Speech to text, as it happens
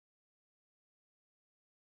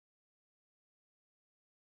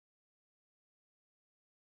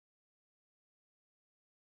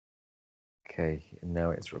Okay,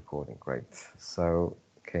 now it's recording. Great. So,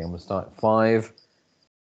 okay, I'm going to start at 5.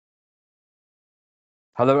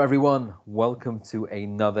 Hello, everyone. Welcome to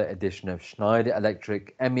another edition of Schneider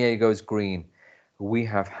Electric MEA Goes Green. We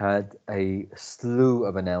have had a slew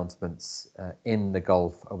of announcements in the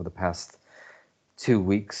Gulf over the past 2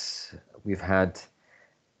 weeks. We've had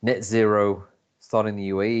net zero starting in the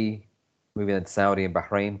UAE, moving into Saudi and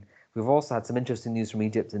Bahrain. We've also had some interesting news from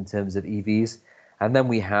Egypt in terms of EVs. And then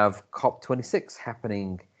we have COP26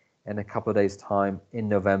 happening in a couple of days' time in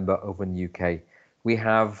November over in the UK. We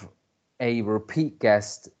have a repeat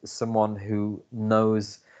guest, someone who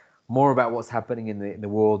knows more about what's happening in the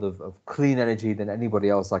world of clean energy than anybody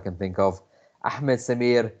else I can think of. Ahmed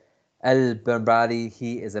Samir El-Benbali,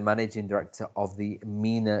 he is a managing director of the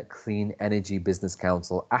MENA Clean Energy Business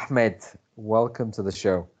Council. Ahmed, welcome to the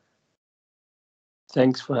show.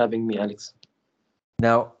 Thanks for having me, Alex.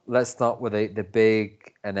 Now, let's start with the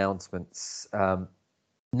big announcements.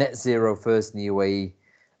 Net zero first in the UAE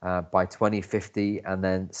by 2050, and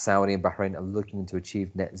then Saudi and Bahrain are looking to achieve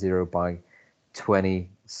net zero by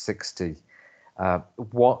 2060.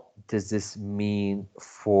 What does this mean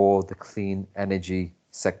for the clean energy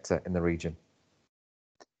sector in the region?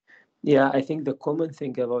 Yeah, I think the common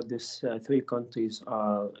thing about these three countries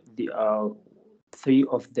are three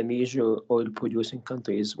of the major oil-producing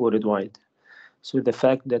countries worldwide. So the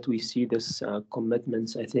fact that we see this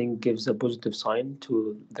commitments, I think, gives a positive sign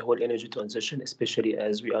to the whole energy transition, especially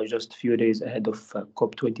as we are just a few days ahead of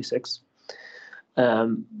COP26.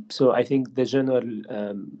 So I think the general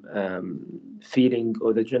feeling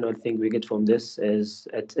or the general thing we get from this is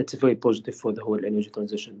it's very positive for the whole energy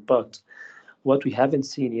transition. But what we haven't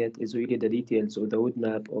seen yet is really the details or the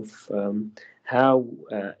roadmap of how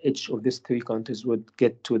each of these three countries would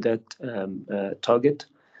get to that target.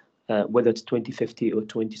 Whether it's 2050 or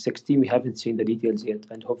 2060, we haven't seen the details yet,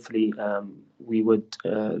 and hopefully we would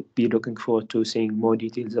be looking forward to seeing more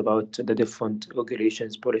details about the different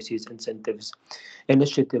regulations, policies, incentives,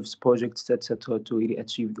 initiatives, projects, etc., to really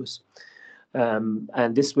achieve those.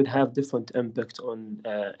 And this would have different impact on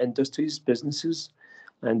industries, businesses,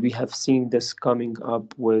 and we have seen this coming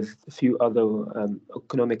up with a few other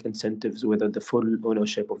economic incentives, whether the full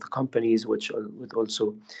ownership of the companies, which would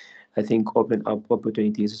also, I think, open up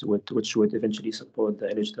opportunities which would eventually support the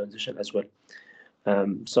energy transition as well.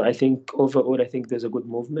 So I think overall, I think there's a good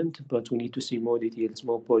movement, but we need to see more details,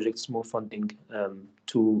 more projects, more funding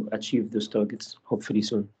to achieve those targets, hopefully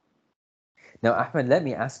soon. Now, Ahmed, let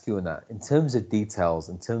me ask you on that. In terms of details,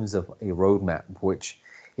 in terms of a roadmap, which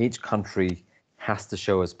each country has to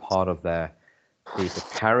show as part of the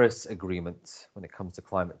Paris Agreement when it comes to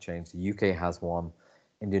climate change. The UK has one.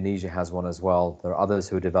 Indonesia has one as well. There are others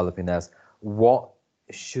who are developing theirs. What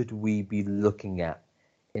should we be looking at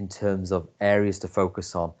in terms of areas to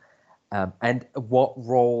focus on? And what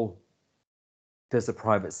role does the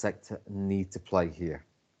private sector need to play here?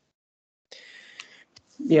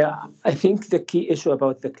 Yeah, I think the key issue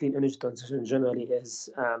about the clean energy transition generally is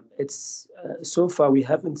so far we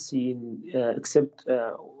haven't seen, except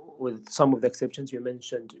with some of the exceptions you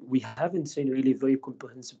mentioned, we haven't seen really very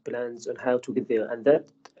comprehensive plans on how to get there. And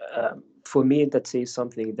that, for me, that says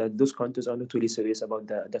something that those countries are not really serious about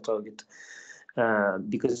the target.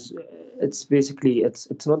 Because it's basically,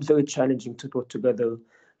 it's not very challenging to put together,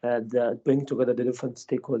 bring together the different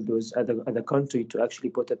stakeholders at the country to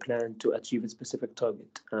actually put a plan to achieve a specific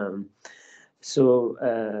target.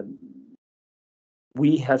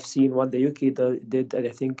 We have seen what the UK did, and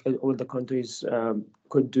I think all the countries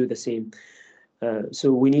could do the same.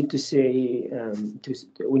 So we need to say,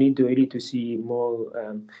 we need to really to see more.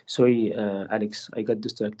 Sorry, Alex, I got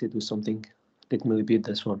distracted with something. Let me repeat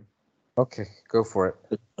this one. Okay, go for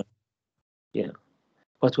it. Yeah.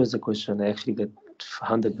 What was the question? I actually got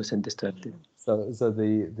 100% distracted. So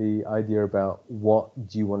the idea about what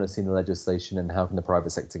do you want to see in the legislation and how can the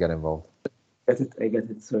private sector get involved? I get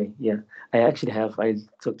it. Sorry. Yeah, I actually have. I'll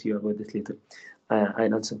talk to you about this later.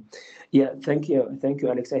 I'll answer. Yeah, thank you,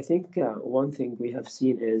 Alex. I think one thing we have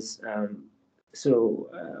seen is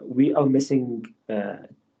we are missing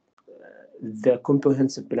the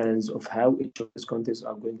comprehensive plans of how each of these countries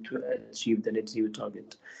are going to achieve the net zero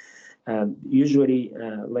target. Usually,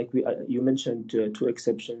 like you mentioned, two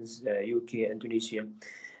exceptions, UK, Indonesia.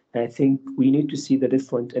 I think we need to see the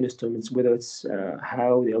different instruments, whether it's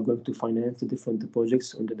how they are going to finance the different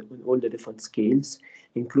projects on all the different scales,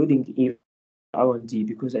 including even R&D,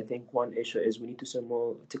 because I think one issue is we need to see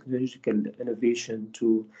more technological innovation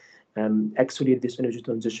to accelerate this energy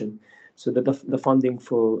transition. So the funding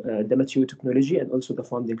for the mature technology, and also the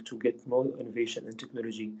funding to get more innovation and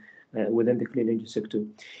technology within the clean energy sector.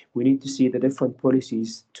 We need to see the different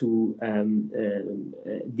policies to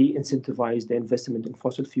de-incentivize the investment in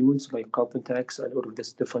fossil fuels like carbon tax and all of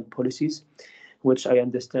these different policies, which I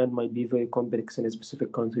understand might be very complex in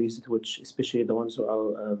specific countries, which especially the ones who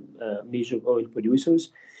are major oil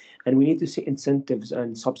producers. And we need to see incentives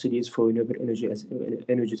and subsidies for renewable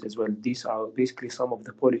energies as well. These are basically some of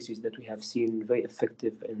the policies that we have seen very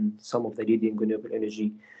effective in some of the leading renewable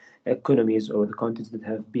energy economies, or the countries that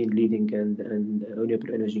have been leading in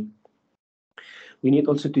renewable energy. We need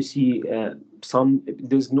also to see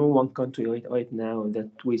there's no one country right now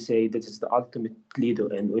that we say that is the ultimate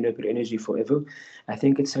leader in renewable energy forever. I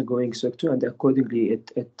think it's a growing sector, and accordingly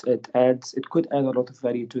it could add a lot of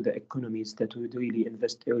value to the economies that would really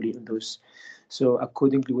invest early in those. So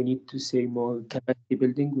accordingly, we need to say more capacity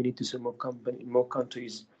building. We need to see more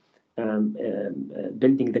countries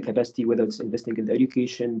building the capacity, whether it's investing in the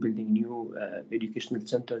education, building new educational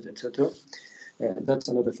centers, etc. That's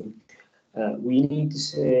another thing. We need to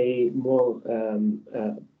say more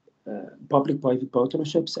public-private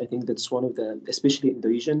partnerships. I think that's one of the, especially in the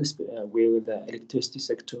regions where the electricity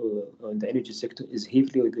sector or the energy sector is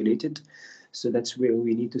heavily regulated. So that's where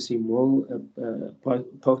we need to see more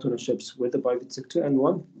partnerships with the private sector. And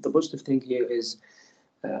the positive thing here is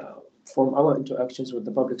from our interactions with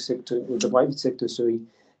the public sector, with the private sector, sorry,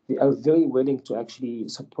 they are very willing to actually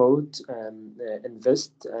support,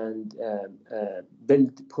 invest, and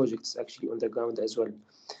build projects actually on the ground as well.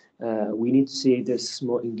 We need to say there's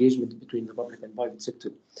more engagement between the public and private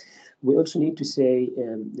sector. We also need to say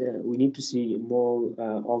we need to see more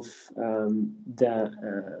of the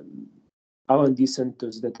R&D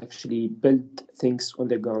centers that actually build things on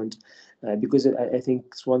the ground. Because I think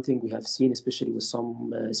it's one thing we have seen, especially with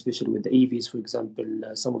especially with the EVs, for example,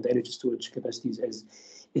 some of the energy storage capacities, as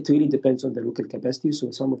it really depends on the local capacity. So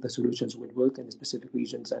some of the solutions will work in specific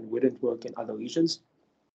regions and wouldn't work in other regions.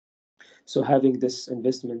 So having this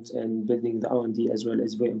investment and building the R&D as well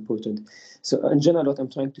is very important. So in general, what I'm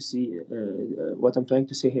trying to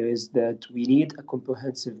say here is that we need a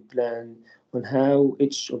comprehensive plan on how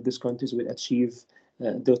each of these countries will achieve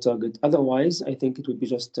their target. Otherwise, I think it would be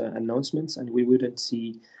just announcements, and we wouldn't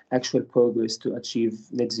see actual progress to achieve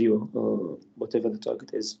net zero or whatever the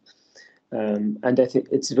target is. And I think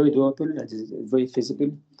it's very doable and it's very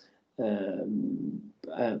feasible,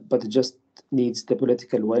 but it just needs the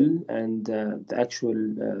political will and the actual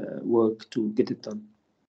work to get it done.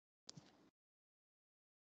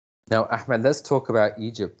 Now, Ahmed, let's talk about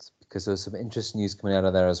Egypt, because there's some interesting news coming out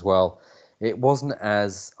of there as well. It wasn't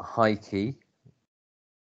as high key,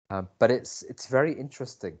 but it's very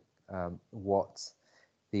interesting what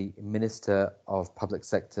the Minister of Public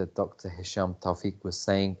Sector, Dr. Hisham Tawfiq, was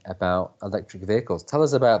saying about electric vehicles. Tell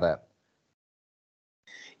us about that.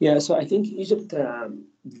 Yeah, so I think Egypt,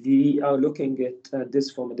 they are looking at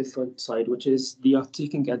this from a different side, which is they are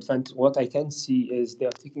taking advantage. What I can see is they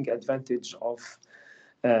are taking advantage of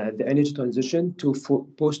the energy transition to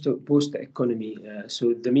boost the economy.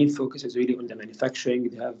 So the main focus is really on the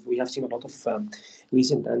manufacturing. We have seen a lot of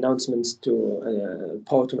recent announcements to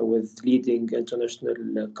partner with leading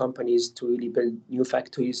international companies to really build new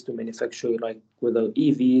factories to manufacture, like whether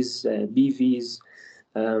EVs, BVs,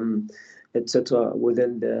 etc.,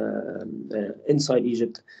 within the inside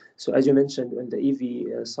Egypt. So as you mentioned, on the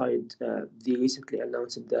EV side, they recently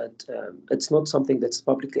announced that it's not something that's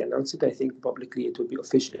publicly announced. I think publicly it will be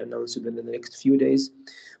officially announced within the next few days.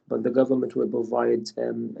 But the government will provide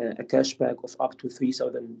a cashback of up to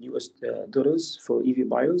 $3,000 for EV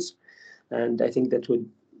buyers. And I think that would,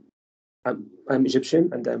 I'm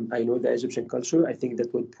Egyptian, and I know the Egyptian culture. I think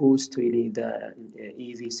that would boost really the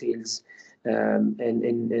EV sales in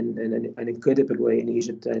an incredible way in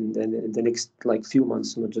Egypt, and in the next few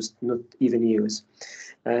months, not even years.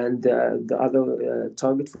 And the other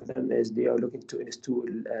target for them is they are looking to install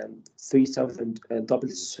 3,000 double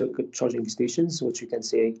circuit charging stations, which you can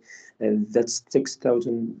say that's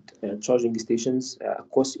 6,000 charging stations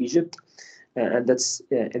across Egypt, and that's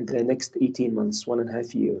in the next 18 months,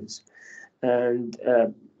 1.5 years. And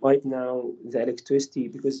right now, the electricity,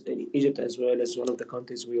 because Egypt as well is one of the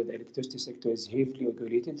countries where the electricity sector is heavily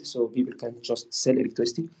regulated, so people can't just sell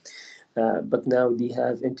electricity. But now they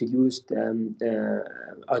have introduced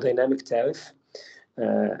a dynamic tariff,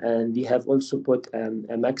 and they have also put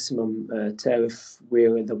a maximum tariff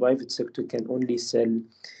where the private sector can only sell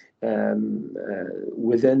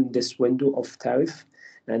within this window of tariff.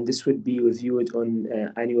 And this would be reviewed on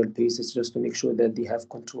annual basis, just to make sure that they have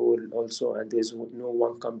control also, and there's no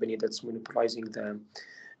one company that's monopolizing the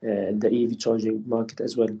EV charging market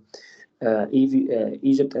as well.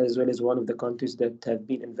 Egypt as well is one of the countries that have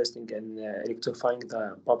been investing in electrifying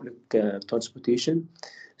the public transportation.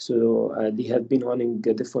 So they have been running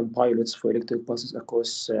different pilots for electric buses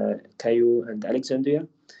across Cairo and Alexandria.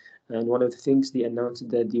 And one of the things they announced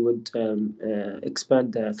that they would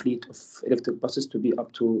expand the fleet of electric buses to be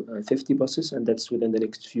up to 50 buses, and that's within the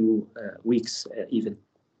next few weeks even.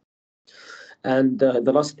 And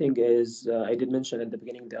the last thing is, I did mention at the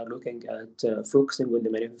beginning, they are looking at focusing on the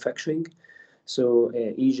manufacturing. So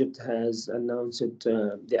Egypt has announced it.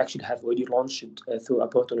 They actually have already launched it through a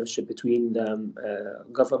partnership between the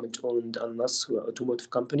government-owned Al Nasr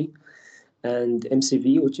automotive company and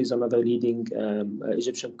MCV, which is another leading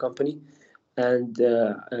Egyptian company, and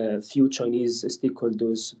a few Chinese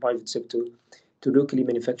stakeholders, private sector, to locally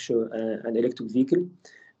manufacture an electric vehicle.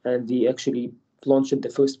 And they actually launched the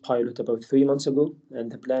first pilot about 3 months ago.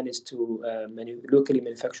 And the plan is to locally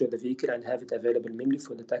manufacture the vehicle and have it available mainly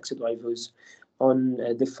for the taxi drivers on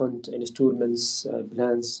different installments,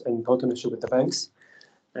 plans, in partnership with the banks,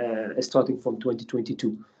 starting from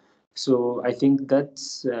 2022. So I think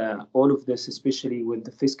that's all of this, especially with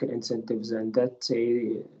the fiscal incentives, and that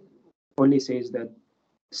only says that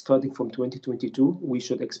starting from 2022, we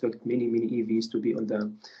should expect many EVs to be on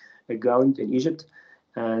the ground in Egypt.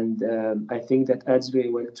 And I think that adds very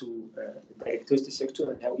well to the electricity sector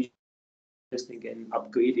and how Egypt is investing in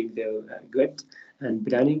upgrading their grid and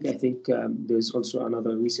planning. I think there's also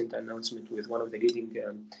another recent announcement with one of the leading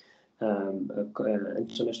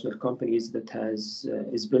international companies that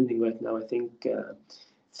is building right now, I think,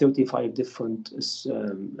 35 different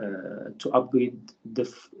to upgrade the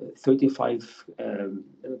 35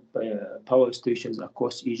 power stations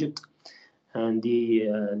across Egypt, and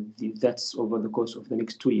that's over the course of the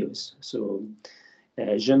next 2 years. So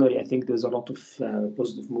generally, I think there's a lot of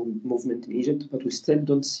positive movement in Egypt, but we still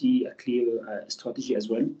don't see a clear strategy as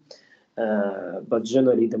well. But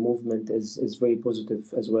generally, the movement is very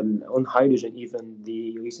positive as well. On hydrogen, even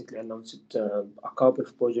they recently announced a couple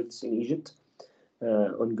of projects in Egypt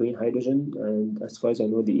on green hydrogen, and as far as I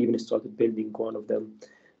know, they even started building one of them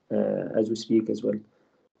as we speak as well.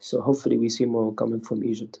 So hopefully, we see more coming from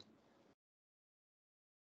Egypt.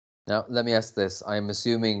 Now, let me ask this. I'm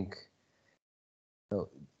assuming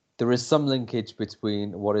there is some linkage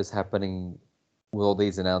between what is happening with all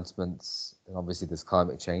these announcements and obviously this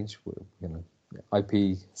climate change.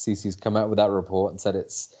 IPCC's come out with that report and said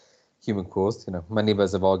it's human caused. Many of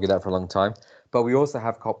us have argued that for a long time. But we also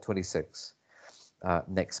have COP26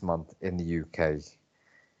 next month in the UK.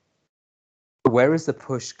 Where is the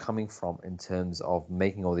push coming from in terms of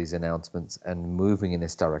making all these announcements and moving in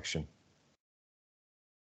this direction?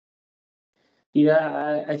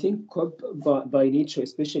 Yeah, I think COP by nature,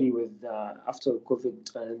 especially with after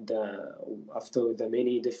COVID and after the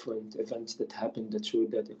many different events that happened that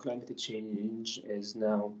showed that the climate change is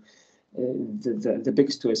now the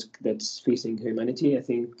biggest risk that's facing humanity. I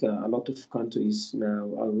think a lot of countries now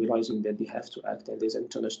are realizing that they have to act, and there's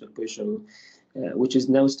international pressure, which is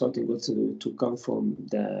now starting also to come from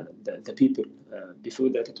the people. Before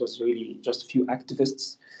that, it was really just a few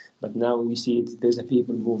activists, but now we see there's a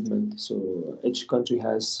people movement. So each country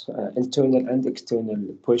has internal and external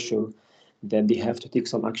pressure that they have to take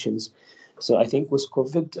some actions. So I think with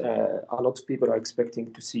COVID, a lot of people are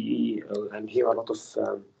expecting to see and hear a lot of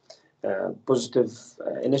positive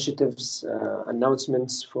initiatives,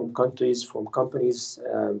 announcements from countries, from companies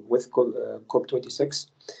with COP26.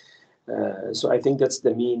 So I think that's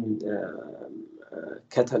the main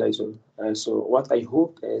catalyzer. So what I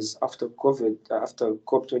hope is after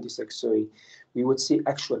COP26, we would see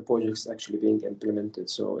actual projects actually being implemented.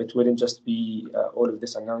 So it wouldn't just be all of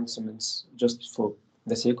these announcements just for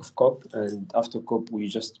the sake of COP, and after COP we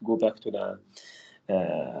just go back to the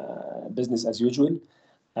business as usual.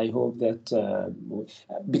 I hope that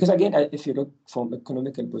because again, if you look from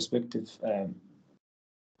economical perspective,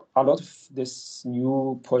 a lot of these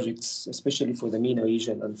new projects, especially for the MENA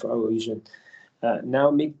region and for our region, now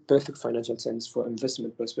make perfect financial sense for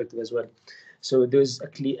investment perspective as well. So there's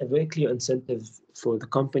a very clear incentive for the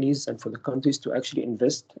companies and for the countries to actually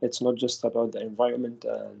invest. It's not just about the environment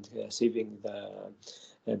and saving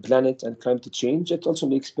the planet and climate change. It also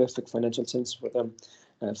makes perfect financial sense for them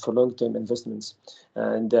for long-term investments.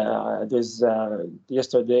 And there's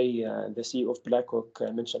yesterday, the CEO of BlackRock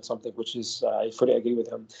mentioned something which is, I fully agree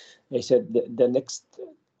with him. They said the next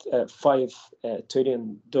 $5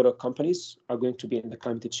 trillion companies are going to be in the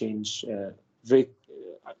climate change,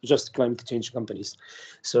 just climate change companies.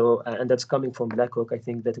 So, and that's coming from BlackRock. I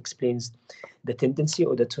think that explains the tendency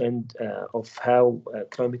or the trend of how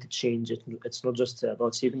climate change, it's not just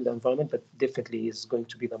about saving the environment, but definitely is going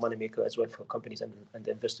to be the moneymaker as well for companies and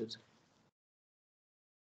investors.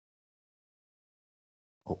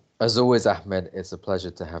 As always, Ahmed, it's a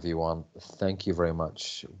pleasure to have you on. Thank you very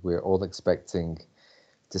much. We're all expecting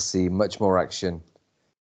to see much more action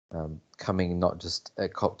coming, not just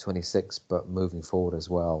at COP26, but moving forward as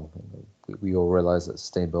well. We all realize that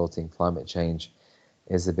sustainability and climate change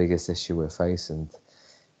is the biggest issue we face, and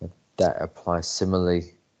that applies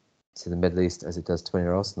similarly to the Middle East as it does to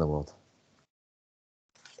anywhere else in the world.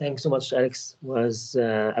 Thanks so much, Alex. It was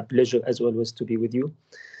a pleasure as always to be with you.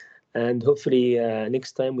 And hopefully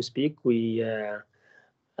next time we speak, we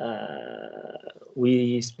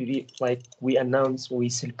announce, we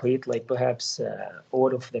celebrate, like perhaps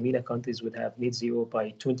all of the MENA countries would have net zero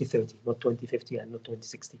by 2030, not 2050 and not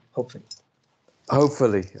 2060.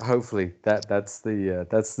 Hopefully that's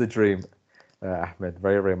the dream, Ahmed.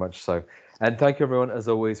 Very, very much so. And thank you everyone as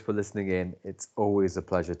always for listening in. It's always a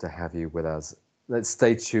pleasure to have you with us. Let's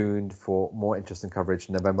stay tuned for more interesting coverage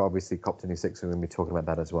in November. Obviously, COP26, we're going to be talking about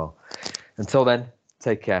that as well. Until then,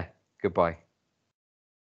 take care. Goodbye.